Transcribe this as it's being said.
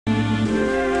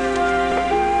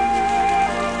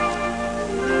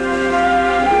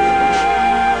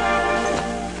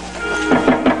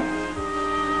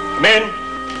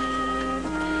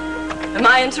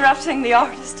I interrupting the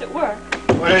artist at work?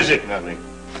 What is it, Natalie?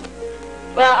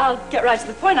 Well, I'll get right to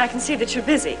the point. I can see that you're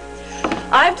busy.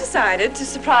 I've decided to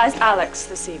surprise Alex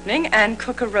this evening and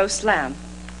cook a roast lamb.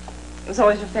 It was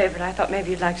always your favorite. I thought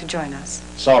maybe you'd like to join us.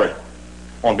 Sorry.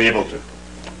 Won't be able to.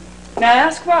 May I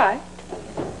ask why?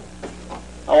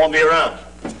 I won't be around.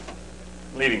 I'm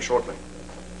leaving shortly.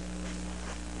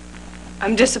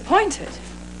 I'm disappointed.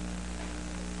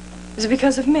 Is it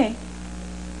because of me?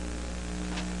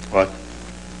 What?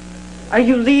 Are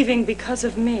you leaving because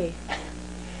of me?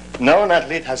 No,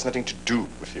 Natalie, it has nothing to do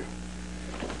with you.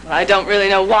 Well, I don't really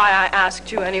know why I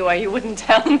asked you anyway. You wouldn't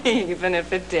tell me even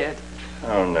if it did.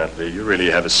 Oh, Natalie, you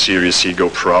really have a serious ego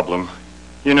problem.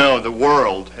 You know, the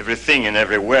world, everything and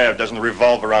everywhere doesn't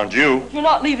revolve around you. You're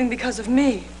not leaving because of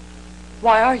me.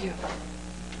 Why are you?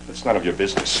 It's none of your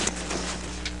business.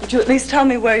 Would you at least tell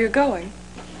me where you're going?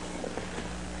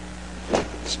 I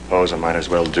suppose I might as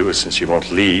well do it since you won't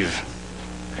leave.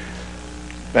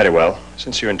 Very well,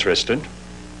 since you're interested.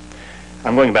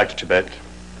 I'm going back to Tibet.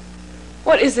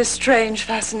 What is this strange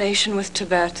fascination with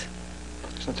Tibet?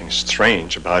 There's nothing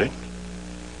strange about it.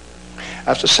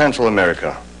 After Central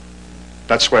America,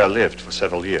 that's where I lived for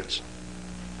several years.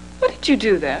 What did you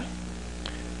do there?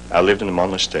 I lived in a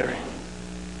monastery.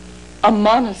 A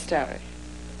monastery?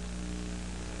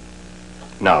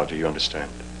 Now, do you understand?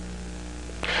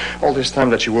 All this time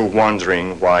that you were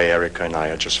wondering why Erica and I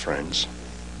are just friends,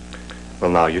 well,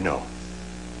 now you know.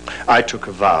 I took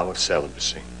a vow of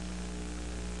celibacy.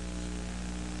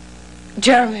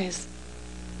 Jeremy,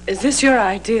 is this your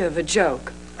idea of a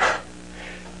joke?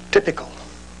 Typical.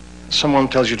 Someone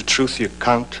tells you the truth, you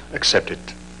can't accept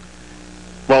it.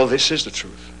 Well, this is the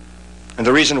truth. And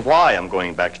the reason why I'm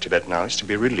going back to Tibet now is to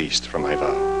be released from my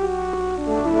vow.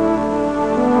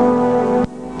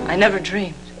 I never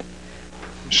dreamed.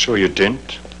 I'm sure you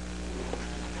didn't.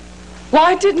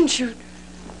 Why didn't you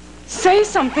say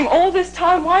something all this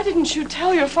time? Why didn't you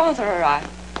tell your father or I?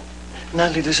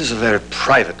 Natalie, this is a very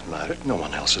private matter. No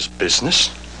one else's business.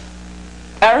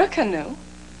 Erica knew.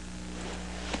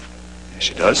 Yes,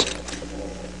 she does.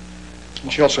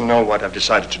 And she also knows what I've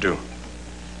decided to do.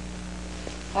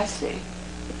 I see.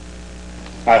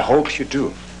 I hope you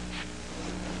do.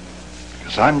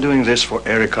 Because I'm doing this for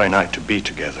Erica and I to be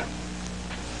together.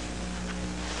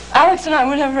 Alex and I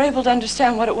were never able to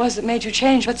understand what it was that made you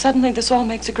change, but suddenly this all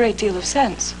makes a great deal of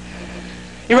sense.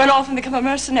 You run off and become a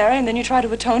mercenary, and then you try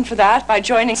to atone for that by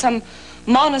joining some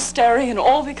monastery, and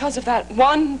all because of that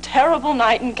one terrible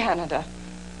night in Canada.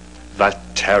 That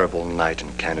terrible night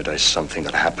in Canada is something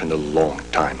that happened a long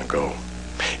time ago.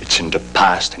 It's in the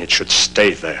past, and it should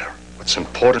stay there. What's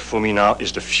important for me now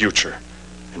is the future.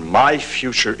 And my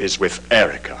future is with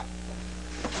Erica.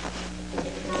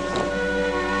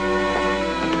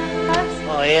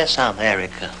 Oh, yes, I'm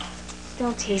Erica.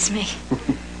 Don't tease me.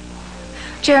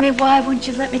 Jeremy, why wouldn't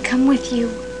you let me come with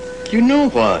you? You know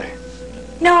why.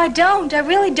 No, I don't. I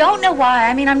really don't know why.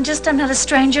 I mean, I'm not a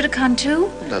stranger to come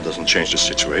to. That doesn't change the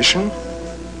situation.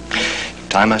 The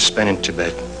time I spent in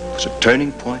Tibet was a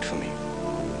turning point for me.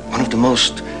 One of the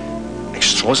most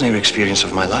extraordinary experiences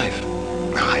of my life.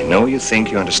 I know you think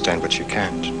you understand, but you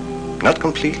can't. Not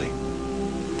completely.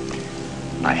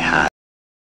 I have.